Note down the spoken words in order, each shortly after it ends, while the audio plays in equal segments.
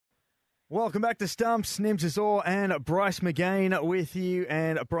Welcome back to Stumps. Nims, Azoor and Bryce McGain with you.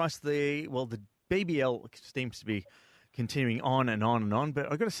 And Bryce, the BBL seems to be continuing on and on and on. But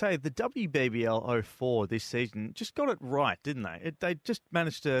I've got to say, the WBBL 04 this season just got it right, didn't they? They just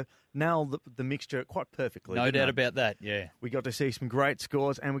managed to nail the mixture quite perfectly. No doubt about that, yeah. We got to see some great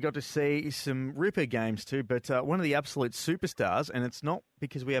scores and we got to see some ripper games too. But one of the absolute superstars, and it's not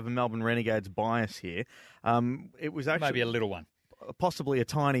because we have a Melbourne Renegades bias here, it was actually... Maybe a little one. Possibly a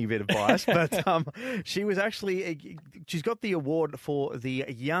tiny bit of bias, but she's got the award for the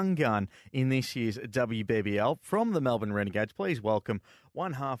Young Gun in this year's WBBL from the Melbourne Renegades. Please welcome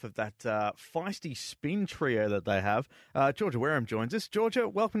one half of that feisty spin trio that they have. Georgia Wareham joins us. Georgia,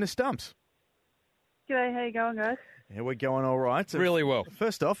 welcome to Stumps. G'day, how you going, guys? Yeah, we're going all right. Really well.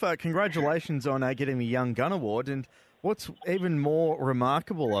 First off, congratulations on getting the Young Gun award, and what's even more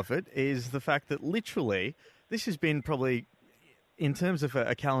remarkable of it is the fact that literally this has been probably... In terms of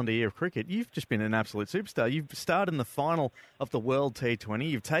a calendar year of cricket, you've just been an absolute superstar. You've started in the final of the World T20.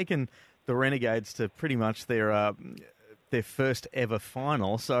 You've taken the Renegades to pretty much their first ever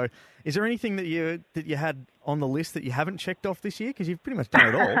final. So is there anything that you had on the list that you haven't checked off this year? Because you've pretty much done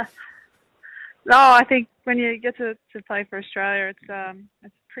it all. No, I think when you get to play for Australia,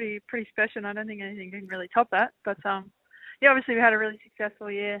 it's pretty special, and I don't think anything can really top that. But yeah, obviously we had a really successful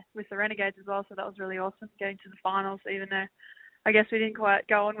year with the Renegades as well, so that was really awesome, getting to the finals, even though I guess we didn't quite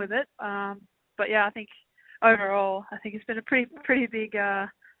go on with it. But yeah, I think overall, I think it's been a pretty big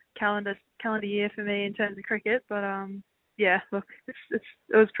calendar year for me in terms of cricket. But yeah, look, it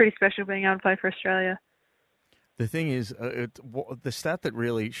was pretty special being able to play for Australia. The thing is, the stat that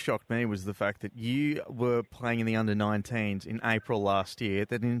really shocked me was the fact that you were playing in the under-19s in April last year.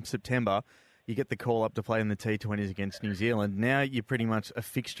 Then in September, you get the call up to play in the T20s against New Zealand. Now you're pretty much a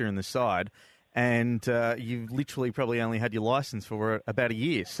fixture in the side. And you've literally probably only had your licence for about a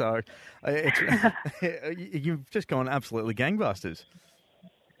year. So you've just gone absolutely gangbusters.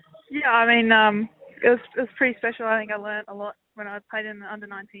 Yeah, I mean, it was pretty special. I think I learnt a lot when I played in the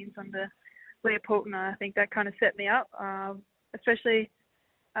under-19s under Leah Poulton. I think that kind of set me up, especially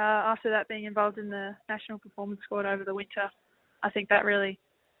after that being involved in the national performance squad over the winter. I think that really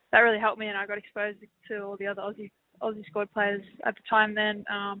helped me, and I got exposed to all the other Aussie squad players at the time then.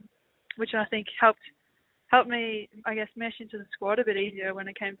 Which I think helped me, I guess, mesh into the squad a bit easier when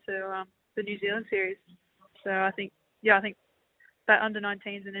it came to the New Zealand series. So I think that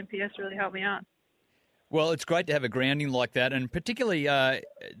under-19s and NPS really helped me out. Well, it's great to have a grounding like that, and particularly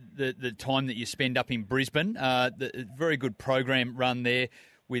the time that you spend up in Brisbane. The very good program run there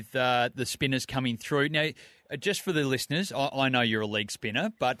with the spinners coming through. Now, just for the listeners, I know you're a leg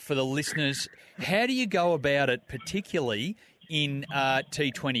spinner, but for the listeners, how do you go about it, particularly in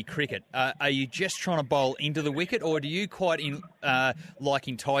T20 cricket? Are you just trying to bowl into the wicket, or do you quite like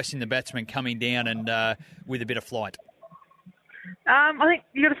enticing the batsman coming down and with a bit of flight? I think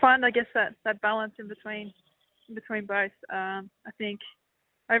you got to find, I guess, that balance in between both. I think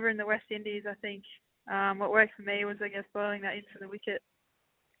over in the West Indies, I think what worked for me was, I guess, bowling that into the wicket,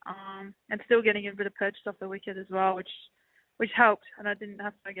 and still getting a bit of purchase off the wicket as well, which helped, and I didn't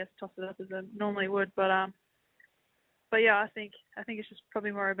have to, I guess, toss it up as I normally would, But yeah, I think it's just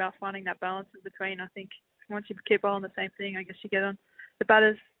probably more about finding that balance in between. I think once you keep on the same thing, I guess the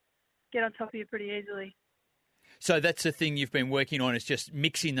batters get on top of you pretty easily. So that's the thing you've been working on, is just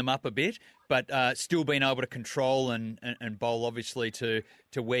mixing them up a bit, but still being able to control and bowl obviously to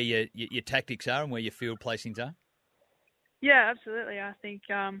where your tactics are and where your field placings are. Yeah, absolutely. I think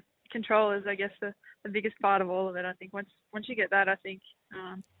control is, I guess, the biggest part of all of it. I think once you get that, I think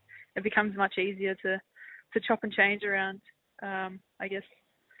it becomes much easier to chop and change around, I guess,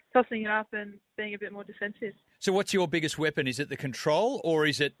 tossing it up and being a bit more defensive. So what's your biggest weapon? Is it the control or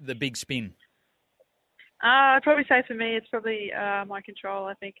is it the big spin? I'd probably say for me it's probably my control.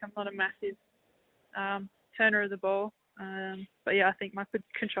 I think I'm not a massive turner of the ball. But yeah, I think my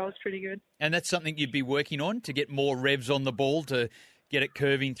control is pretty good. And that's something you'd be working on to get more revs on the ball, to get it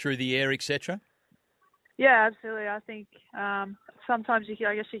curving through the air, etc.? Yeah, absolutely. I think sometimes you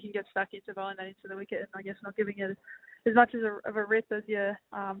can get stuck into bowling that into the wicket, and I guess not giving it as much of a rip as you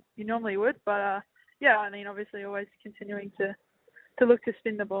normally would. But yeah, I mean, obviously always continuing to look to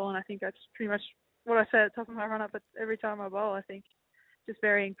spin the ball, and I think that's pretty much what I say at the top of my run-up. But every time I bowl, I think just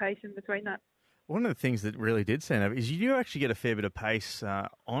varying pace in between that. One of the things that really did stand out is you do actually get a fair bit of pace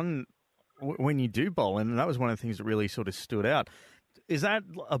on when you do bowl, and that was one of the things that really sort of stood out. Is that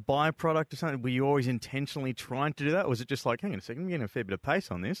a byproduct of something? Were you always intentionally trying to do that? Or was it just like, hang on a second, I'm getting a fair bit of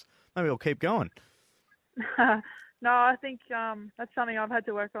pace on this. Maybe I'll keep going. No, I think that's something I've had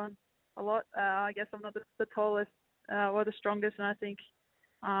to work on a lot. I guess I'm not the tallest or the strongest, and I think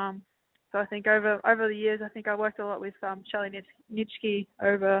So I think over the years, I think I worked a lot with Shelley Nitschke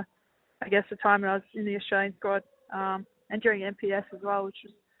over, I guess, the time when I was in the Australian squad, and during MPS as well, which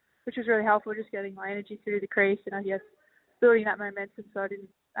was really helpful, just getting my energy through the crease and I guess building that momentum so I didn't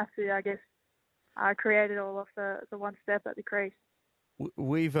have to, I guess, create it all off the one step at the crease.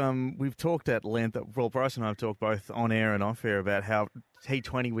 We've talked at length. Well, Bryce and I have talked both on air and off air about how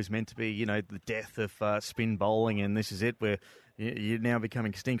T20 was meant to be, the death of spin bowling, and this is it, where you're now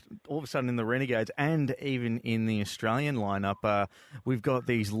becoming extinct. All of a sudden, in the Renegades and even in the Australian lineup, we've got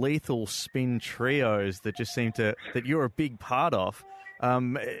these lethal spin trios that just seem that you're a big part of.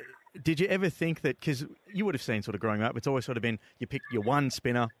 Did you ever think that? Because you would have seen sort of growing up, it's always sort of been you pick your one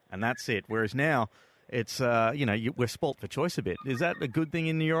spinner and that's it. Whereas now, it's we're spoilt for choice a bit. Is that a good thing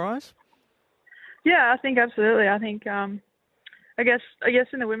in your eyes? Yeah, I think absolutely. I think I guess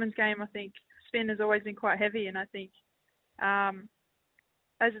in the women's game, I think spin has always been quite heavy, and I think as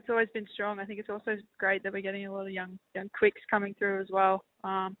it's always been strong, I think it's also great that we're getting a lot of young quicks coming through as well,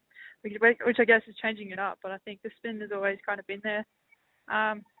 which I guess is changing it up. But I think the spin has always kind of been there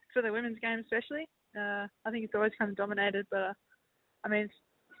for the women's game, especially. I think it's always kind of dominated, but I mean, it's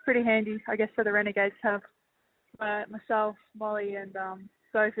pretty handy, I guess, for the Renegades to have myself, Molly, and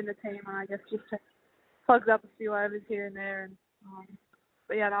Soph in the team, and I guess just to plugs up a few overs here and there. And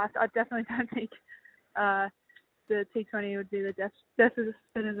but yeah, no, I definitely don't think the T20 would be the death of the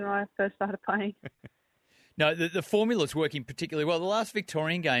spinners when I first started playing. No, the formula's working particularly well. The last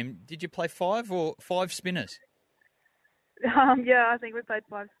Victorian game, did you play five spinners? Yeah, I think we played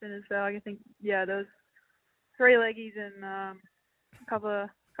 5 spinners. So I think there was 3 leggies and a couple of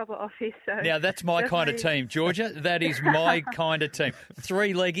offies. So now that's my kind of team, Georgia. That is my kind of team.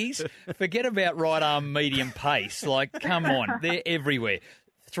 3 leggies. Forget about right arm medium pace. Like, come on, they're everywhere.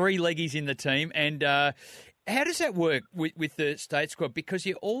 3 leggies in the team. And how does that work with the state squad? Because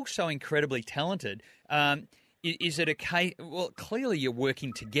you're all so incredibly talented. Is it a case? Well, clearly you're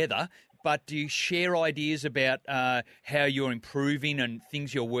working together. But do you share ideas about how you're improving and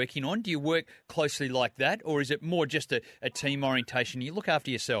things you're working on? Do you work closely like that, or is it more just a team orientation? You look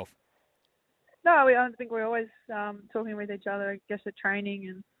after yourself? No, I think we're always talking with each other, I guess, at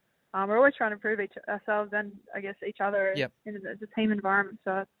training, and we're always trying to improve ourselves and, I guess, each other in the team environment.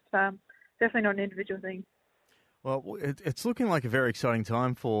 So it's definitely not an individual thing. Well, it's looking like a very exciting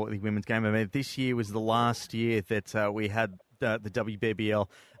time for the women's game. I mean, this year was the last year that we had the WBBL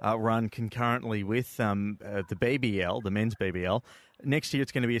run concurrently with the BBL, the men's BBL. Next year,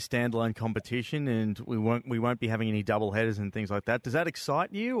 it's going to be a standalone competition, and we won't be having any double headers and things like that. Does that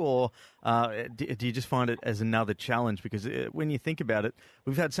excite you, or do you just find it as another challenge? Because when you think about it,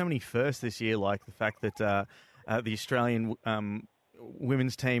 we've had so many firsts this year, like the fact that the Australian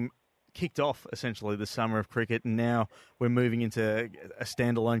women's team kicked off essentially the summer of cricket, and now we're moving into a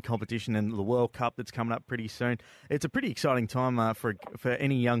standalone competition and the World Cup that's coming up pretty soon. It's a pretty exciting time for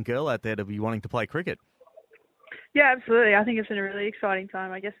any young girl out there to be wanting to play cricket. Yeah, absolutely. I think it's a really exciting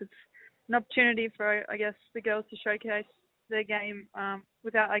time. I guess it's an opportunity for, I guess, the girls to showcase their game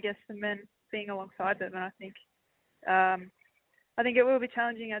without, I guess, the men being alongside them. And I think it will be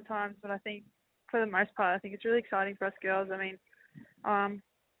challenging at times, but I think for the most part, I think it's really exciting for us girls. I mean,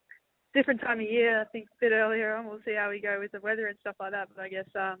 different time of year, I think a bit earlier on. We'll see how we go with the weather and stuff like that. But I guess,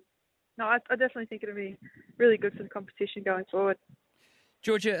 I definitely think it'll be really good for the competition going forward.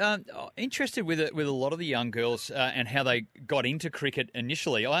 Georgia, interested with a lot of the young girls and how they got into cricket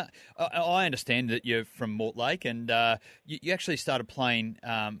initially. I understand that you're from Mortlake and you actually started playing,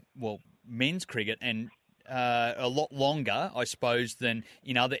 men's cricket and a lot longer, I suppose, than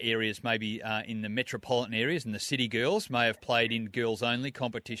in other areas, maybe in the metropolitan areas, and the city girls may have played in girls-only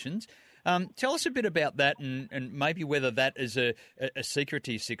competitions. Tell us a bit about that and maybe whether that is a secret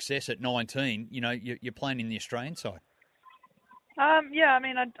to your success at 19. You're playing in the Australian side. Yeah, I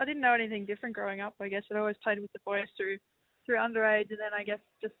mean, I didn't know anything different growing up. I guess I'd always played with the boys through underage, and then I guess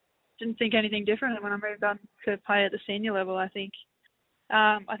just didn't think anything different. And when I moved on to play at the senior level, I think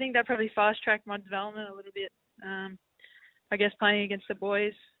that probably fast-tracked my development a little bit. I guess playing against the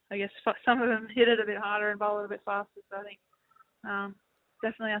boys, I guess some of them hit it a bit harder and bowl a little bit faster. So I think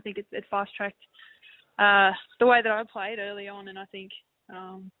definitely it fast-tracked the way that I played early on. And I think,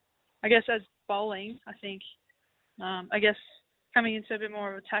 I guess as bowling, I guess coming into a bit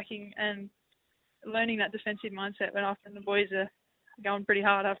more of attacking and learning that defensive mindset when often the boys are going pretty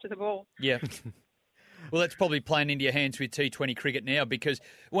hard after the ball. Yeah. Well, that's probably playing into your hands with T20 cricket now, because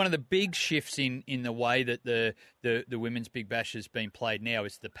one of the big shifts in the way that the Women's Big Bash has been played now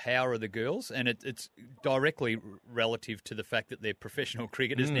is the power of the girls, and it's directly relative to the fact that they're professional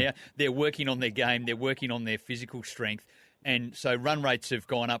cricketers now. They're working on their game, they're working on their physical strength. and so run rates have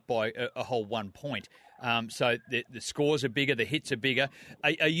gone up by a whole 1 point. So the scores are bigger, the hits are bigger.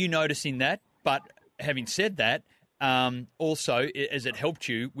 Are you noticing that? But having said that, also, has it helped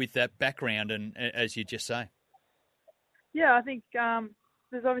you with that background and as you just say? Yeah, I think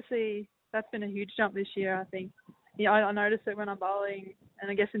there's obviously that's been a huge jump this year. I think I notice it when I'm bowling,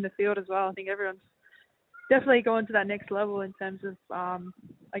 and I guess in the field as well. I think everyone's definitely gone to that next level in terms of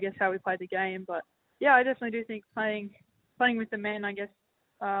I guess how we play the game. But yeah, I definitely do think playing with the men, I guess,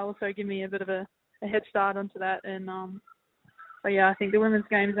 also give me a bit of a head start onto that. And but yeah, I think the women's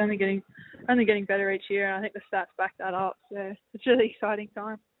game is only getting better each year, and I think the stats back that up. So it's a really exciting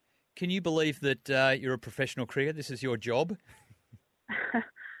time. Can you believe that you're a professional cricketer? This is your job?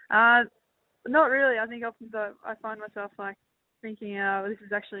 Not really. I think often I find myself like thinking, this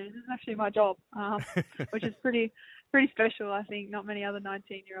is actually my job, which is pretty special. I think not many other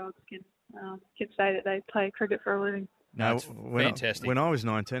 19-year-olds can say that they play cricket for a living. No, it's fantastic. When I was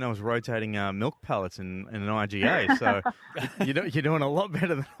 19, I was rotating milk pallets in an IGA, so you're doing a lot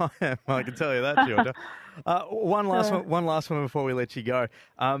better than I am. I can tell you that, Georgia. One last one before we let you go.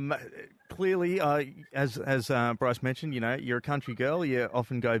 Clearly, as Bryce mentioned, you're a country girl. You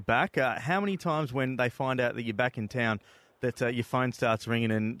often go back. How many times when they find out that you're back in town that your phone starts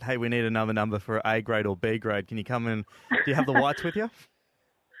ringing and, hey, we need another number for A grade or B grade? Can you come in? Do you have the whites with you?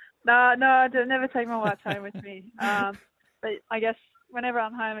 No, I never take my whites home with me. But I guess whenever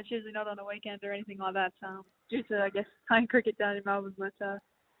I'm home, it's usually not on a weekend or anything like that, due to, I guess, playing cricket down in Melbourne. But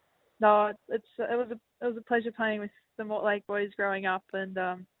no, it was a pleasure playing with the Mortlake boys growing up,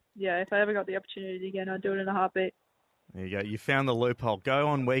 and yeah, if I ever got the opportunity again, I'd do it in a heartbeat. There you go. You found the loophole. Go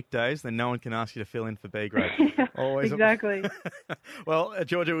on weekdays, then no one can ask you to fill in for B grade. Always exactly. Well,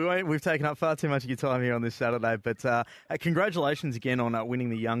 Georgia, we've taken up far too much of your time here on this Saturday, but congratulations again on winning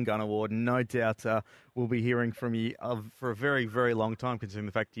the Young Gun Award. No doubt we'll be hearing from you for a very, very long time, considering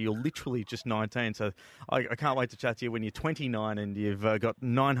the fact that you're literally just 19. So I can't wait to chat to you when you're 29 and you've got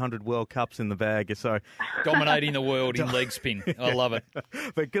 900 World Cups in the bag. So dominating the world in leg spin. I love it.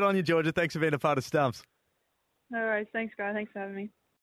 But good on you, Georgia. Thanks for being a part of Stumps. No worries. Thanks, guys. Thanks for having me.